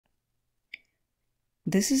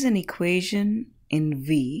this is an equation in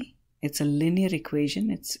V. It's a linear equation.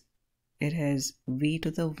 It has V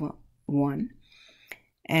to the 1,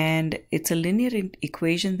 and it's a linear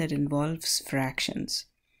equation that involves fractions.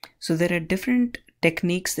 So there are different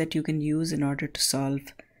techniques that you can use in order to solve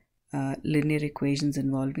linear equations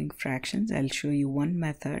involving fractions. I'll show you one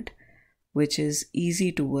method which is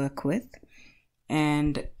easy to work with.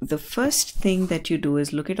 And the first thing that you do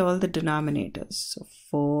is look at all the denominators. So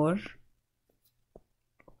 4,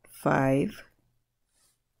 5,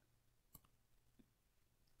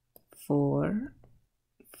 4,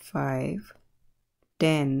 5,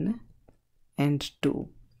 10, and 2.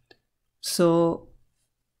 So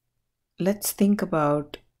let's think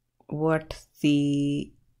about what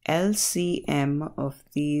the LCM of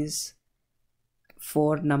these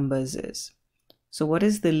 4 numbers is. So what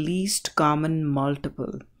is the least common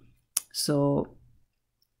multiple? So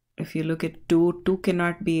if you look at 2, 2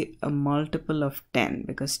 cannot be a multiple of 10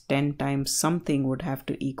 because 10 times something would have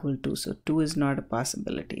to equal 2. So 2 is not a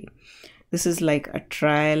possibility. This is like a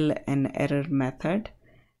trial and error method.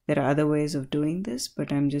 There are other ways of doing this,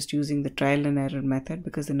 but I'm just using the trial and error method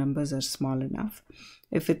because the numbers are small enough.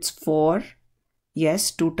 If it's 4,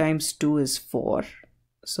 yes, 2 times 2 is 4.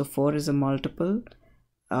 So 4 is a multiple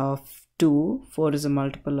of 2. 4 is a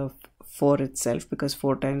multiple of 4 itself because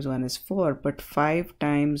 4 times 1 is 4. But 5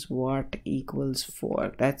 times what equals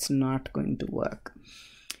 4? That's not going to work.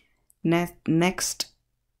 Next,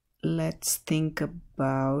 let's think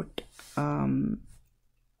about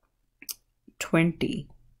 20.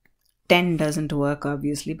 10 doesn't work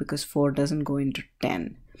obviously because 4 doesn't go into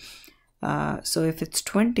 10. So if it's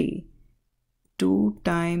 20, 2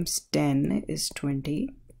 times 10 is 20.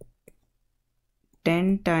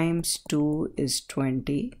 10 times 2 is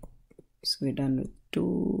 20. So we're done with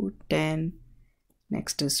 2, 10.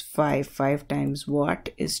 Next is 5. 5 times what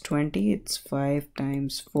is 20? It's 5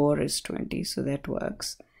 times 4 is 20. So that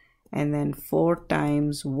works. And then 4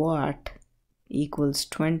 times what equals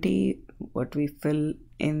 20. What we fill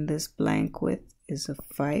in this blank with is a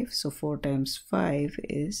 5. So 4 times 5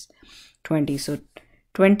 is 20. So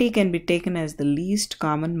 20 can be taken as the least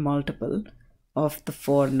common multiple of the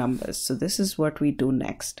 4 numbers. So this is what we do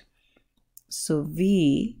next. So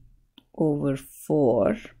V over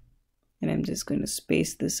 4, and I'm just going to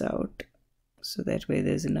space this out so that way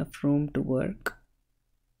there's enough room to work.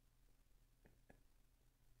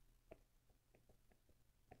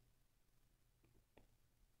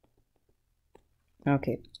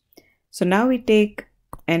 Okay, so now we take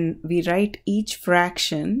and we write each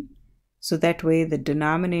fraction so that way the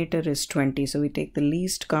denominator is 20. So we take the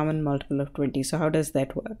least common multiple of 20. So how does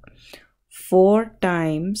that work? 4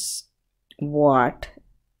 times what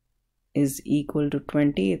is equal to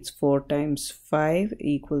 20? It's 4 times 5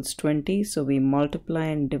 equals 20. So we multiply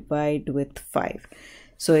and divide with 5.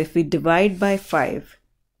 So if we divide by 5,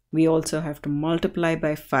 we also have to multiply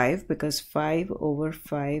by 5 because 5 over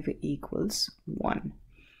 5 equals 1.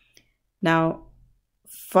 Now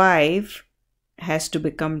 5 has to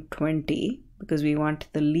become 20 because we want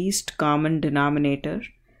the least common denominator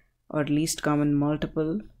or least common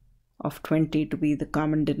multiple of 20 to be the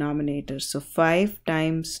common denominator. So 5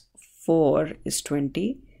 times 4 is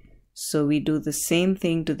 20. So we do the same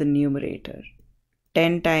thing to the numerator.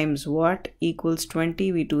 10 times what equals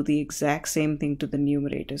 20? We do the exact same thing to the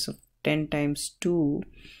numerator. So 10 times 2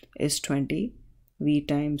 is 20. V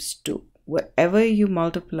times 2. Whatever you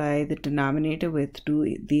multiply the denominator with, do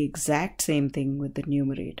the exact same thing with the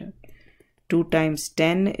numerator. 2 times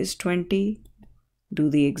 10 is 20. Do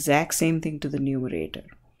the exact same thing to the numerator.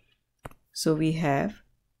 So we have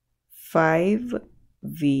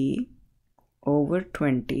 5V over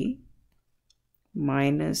 20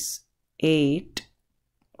 minus 8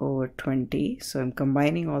 over 20. So I'm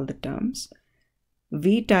combining all the terms.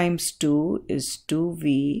 V times 2 is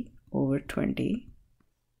 2V over 20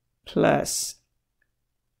 plus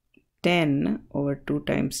 10 over 2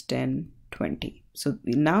 times 10, 20. So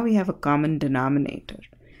now we have a common denominator.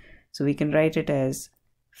 So we can write it as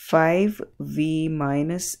 5V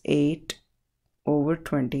minus 8 over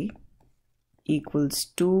 20 equals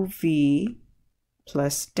 2V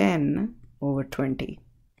plus 10 over 20.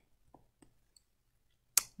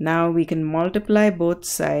 Now we can multiply both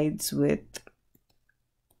sides with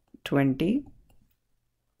 20.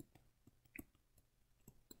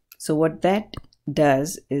 So what that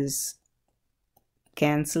does is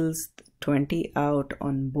cancels 20 out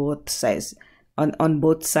on both sides, on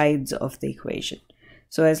both sides of the equation.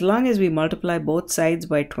 So as long as we multiply both sides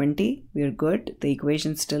by 20, we're good. The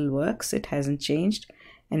equation still works. It hasn't changed.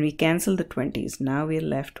 And we cancel the 20s. Now we're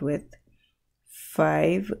left with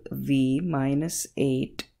 5V minus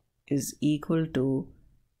 8 is equal to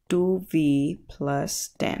 2v plus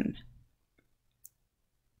 10.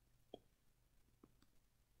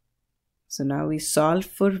 So now we solve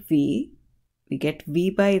for v. We get v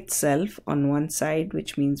by itself on one side,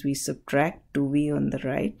 which means we subtract 2v on the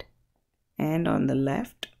right and on the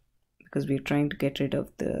left, because we're trying to get rid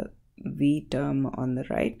of the v term on the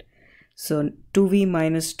right. So 2v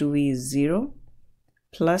minus 2v is 0,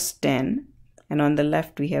 plus 10, and on the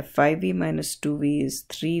left we have 5v minus 2v is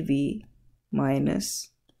 3v minus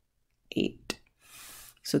 8.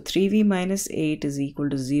 So 3v minus 8 is equal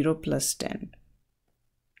to 0 plus 10.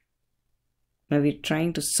 Now we're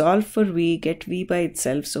trying to solve for v, get v by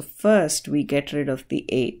itself. So first we get rid of the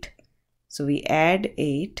 8. So we add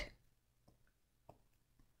 8.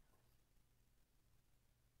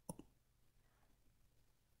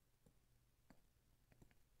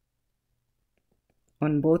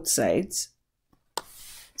 On both sides.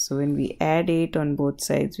 So when we add 8 on both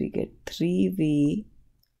sides, we get 3v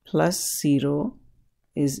plus 0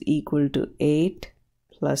 is equal to 8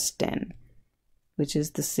 plus 10. Which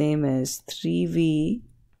is the same as 3v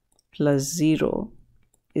plus 0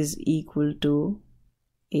 is equal to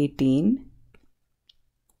 18.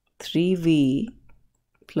 3v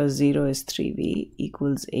plus 0 is 3v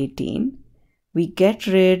equals 18. We get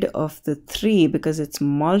rid of the 3 because it's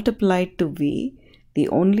multiplied to v. The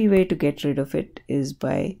only way to get rid of it is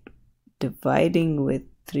by dividing with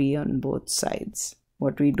 3 on both sides.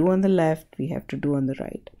 What we do on the left, we have to do on the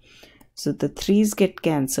right. So the 3's get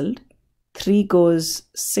cancelled. 3 goes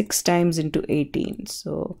 6 times into 18.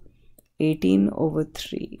 So 18 over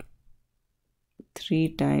 3.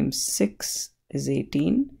 3 times 6 is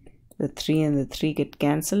 18. The 3 and the 3 get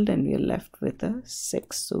cancelled and we are left with a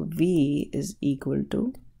 6. So v is equal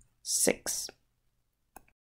to 6.